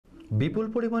বিপুল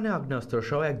পরিমাণে আগ্নেয়াস্ত্র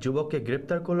সহ এক যুবককে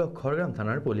গ্রেপ্তার করল খড়গ্রাম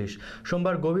থানার পুলিশ।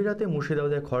 সোমবার গভীর রাতে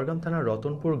মুর্শিদাবাদের খড়গ্রাম থানার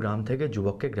রতনপুর গ্রাম থেকে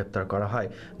যুবককে গ্রেপ্তার করা হয়।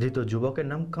 ধৃত যুবকের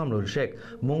নাম কামরুল শেখ।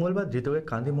 মঙ্গলবার ধৃতকে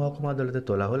কান্দি মহকুমা আদালতে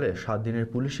তোলা হলে 7 দিনের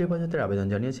পুলিশি হেফাজতের আবেদন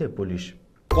জানিয়েছে পুলিশ।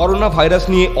 করোনা ভাইরাস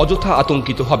নিয়ে অযথা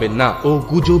আতঙ্কিত হবেন না ও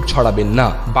গুজব ছড়াবেন না।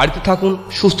 বাড়িতে থাকুন,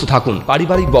 সুস্থ থাকুন।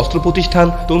 পারিবারিক বস্ত্র প্রতিষ্ঠান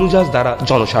তনুজাজ দ্বারা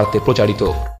জনস্বার্থে প্রচারিত।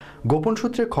 গোপন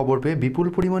সূত্রে খবর পেয়ে বিপুল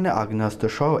পরিমাণে আগ্নেয়াস্ত্র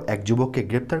সহ এক যুবককে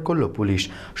গ্রেপ্তার করল পুলিশ।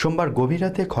 সোমবার গভীর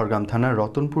রাতে খড়গ্রাম থানার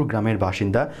রতনপুর গ্রামের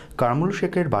বাসিন্দা কামরুল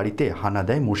শেখের বাড়িতে হানা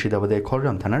দেয় মুর্শিদাবাদের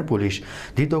খড়গ্রাম থানার পুলিশ।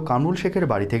 ধৃত কামরুল শেখের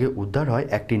বাড়ি থেকে উদ্ধার হয়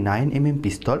একটি 9mm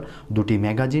পিস্তল, 2টি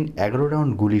ম্যাগাজিন, 11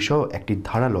 রাউন্ড গুলি সহ একটি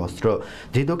ধারালো অস্ত্র।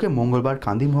 ধৃতকে মঙ্গলবার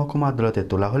কান্দি মহকুমা আদালতে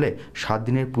তোলা হলে 7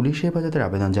 দিনের পুলিশি হেফাজতের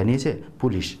আবেদন জানিয়েছে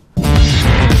পুলিশ।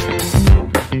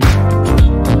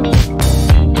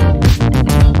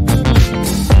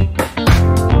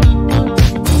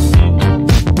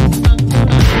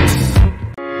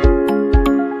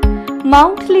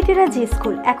 মাউন্ট লিটেরা জি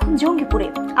স্কুল এখন জঙ্গিপুরে।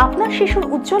 আপনার শিশুর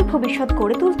উজ্জ্বল ভবিষ্যৎ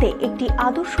গড়ে তুলতে একটি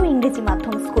আদর্শ ইংরেজি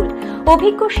মাধ্যম স্কুল।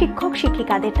 অভিজ্ঞ শিক্ষক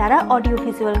শিক্ষিকাদের দ্বারা অডিও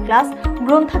ভিজুয়াল ক্লাস,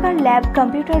 গ্রন্থাগার, ল্যাব,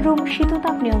 কম্পিউটার রুম,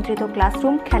 শীততাপ নিয়ন্ত্রিত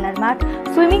ক্লাসরুম, খেলার মাঠ,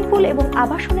 সুইমিং পুল এবং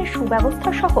আবাসনের সুব্যবস্থা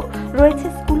সহ রয়েছে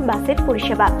স্কুল বাসের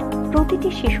পরিষেবা। প্রতিটি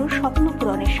শিশুর স্বপ্ন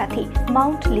পূরণের সাথে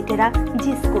মাউন্ট লিটেরা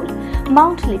জি school.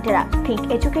 Mount লিটেরা, think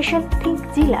education, think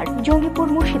জিলার, Jangipur,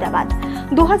 Murshidabad.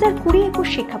 2020-21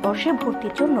 শিক্ষাবর্ষে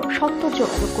ভর্তির জন্য সত্তর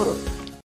যোগাযোগ করুন।